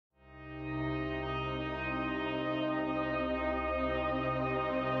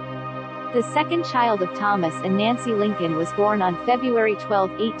The second child of Thomas and Nancy Lincoln was born on February 12,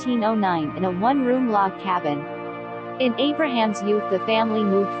 1809, in a one-room log cabin. In Abraham's youth, the family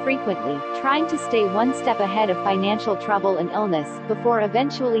moved frequently, trying to stay one step ahead of financial trouble and illness, before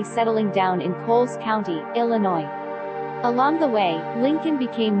eventually settling down in Coles County, Illinois. Along the way, Lincoln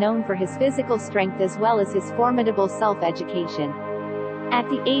became known for his physical strength as well as his formidable self-education. At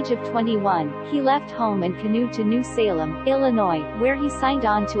the age of 21, he left home and canoed to New Salem, Illinois, where he signed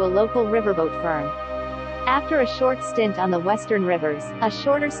on to a local riverboat firm. After a short stint on the Western Rivers, a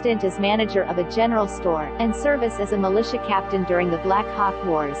shorter stint as manager of a general store, and service as a militia captain during the Black Hawk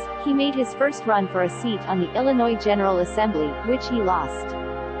Wars, he made his first run for a seat on the Illinois General Assembly, which he lost.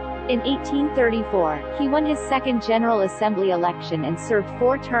 In 1834, he won his second General Assembly election and served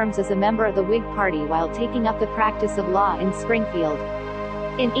 4 terms as a member of the Whig Party while taking up the practice of law in Springfield.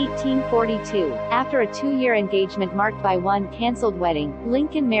 In 1842, after a 2-year engagement marked by one canceled wedding,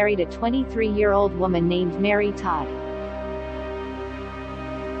 Lincoln married a 23-year-old woman named Mary Todd.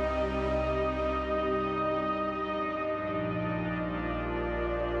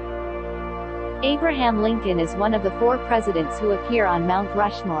 Abraham Lincoln is one of the 4 presidents who appear on Mount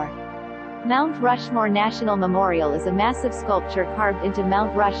Rushmore. Mount Rushmore National Memorial is a massive sculpture carved into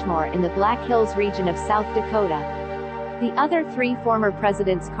Mount Rushmore in the Black Hills region of South Dakota. The other 3 former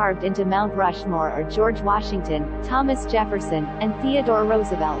presidents carved into Mount Rushmore are George Washington, Thomas Jefferson, and Theodore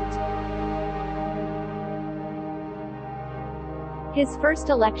Roosevelt. His first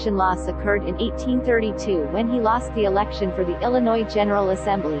election loss occurred in 1832 when he lost the election for the Illinois General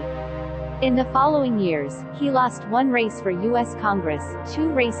Assembly. In the following years, he lost 1 race for U.S. Congress, 2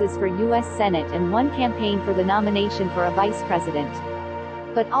 races for U.S. Senate and 1 campaign for the nomination for a vice president.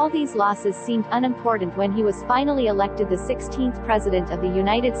 But all these losses seemed unimportant when he was finally elected the 16th President of the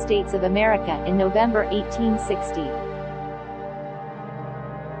United States of America in November 1860.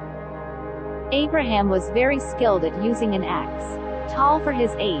 Abraham was very skilled at using an axe. Tall for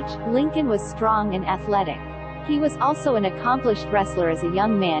his age, Lincoln was strong and athletic. He was also an accomplished wrestler as a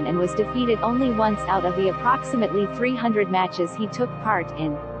young man and was defeated only once out of the approximately 300 matches he took part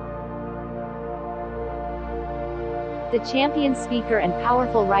in. The champion speaker and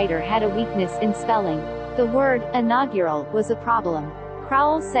powerful writer had a weakness in spelling. The word inaugural was a problem.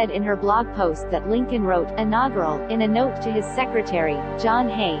 Crowell said in her blog post that Lincoln wrote inaugural in a note to his secretary, John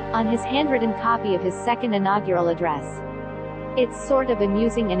Hay, on his handwritten copy of his second inaugural address. It's sort of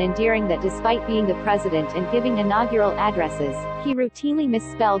amusing and endearing that despite being the president and giving inaugural addresses, he routinely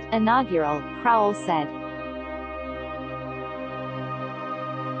misspelled inaugural, Crowell said.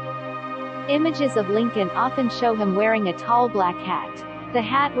 Images of Lincoln often show him wearing a tall black hat. The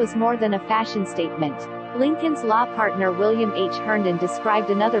hat was more than a fashion statement. Lincoln's law partner William H. Herndon described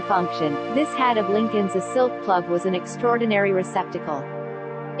another function. This hat of Lincoln's, a silk plug, was an extraordinary receptacle.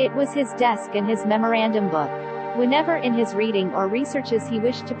 It was his desk and his memorandum book. Whenever in his reading or researches he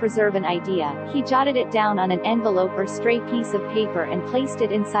wished to preserve an idea, he jotted it down on an envelope or stray piece of paper and placed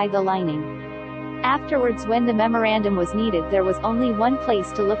it inside the lining. Afterwards, when the memorandum was needed, there was only one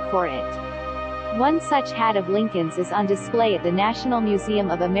place to look for it. One such hat of Lincoln's is on display at the National Museum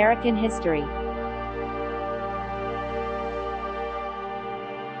of American History.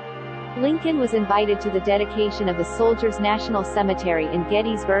 Lincoln was invited to the dedication of the Soldiers' National Cemetery in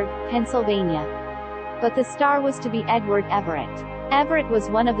Gettysburg, Pennsylvania. But the star was to be Edward Everett. Everett was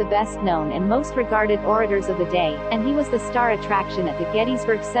one of the best-known and most regarded orators of the day, and he was the star attraction at the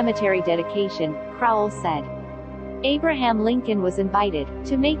Gettysburg Cemetery dedication, Crowell said. Abraham Lincoln was invited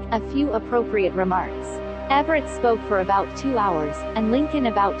to make a few appropriate remarks. Everett spoke for about 2 hours, and Lincoln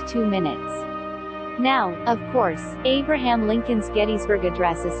about 2 minutes. Now, of course, Abraham Lincoln's Gettysburg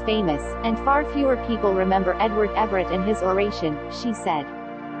Address is famous, and far fewer people remember Edward Everett and his oration, she said.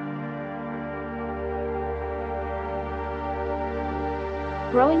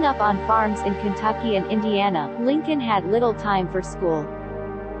 Growing up on farms in Kentucky and Indiana, Lincoln had little time for school.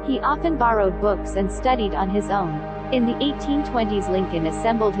 He often borrowed books and studied on his own. In the 1820s, Lincoln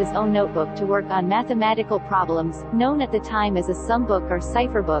assembled his own notebook to work on mathematical problems, known at the time as a sum book or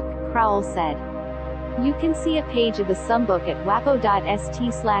cipher book, Crowell said. You can see a page of the sum book at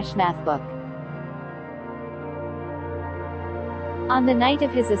wapo.st/mathbook. On the night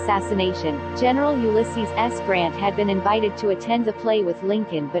of his assassination, General Ulysses S. Grant had been invited to attend the play with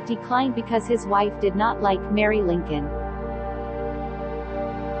Lincoln but declined because his wife did not like Mary Lincoln.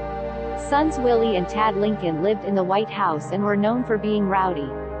 Sons Willie and Tad Lincoln lived in the White House and were known for being rowdy.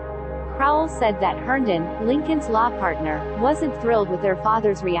 Crowell said that Herndon, Lincoln's law partner, wasn't thrilled with their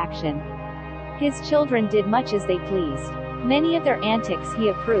father's reaction. His children did much as they pleased. Many of their antics he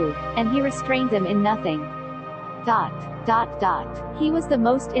approved, and he restrained them in nothing. He was the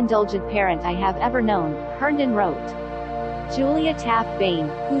most indulgent parent I have ever known, Herndon wrote. Julia Taft Bain,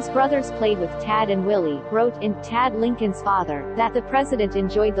 whose brothers played with Tad and Willie, wrote in Tad Lincoln's Father that the president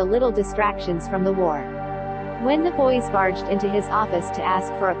enjoyed the little distractions from the war. When the boys barged into his office to ask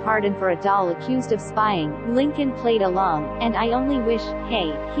for a pardon for a doll accused of spying, Lincoln played along, and I only wish,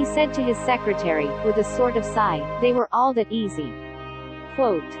 hey, he said to his secretary, with a sort of sigh, they were all that easy.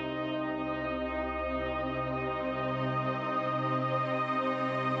 Quote,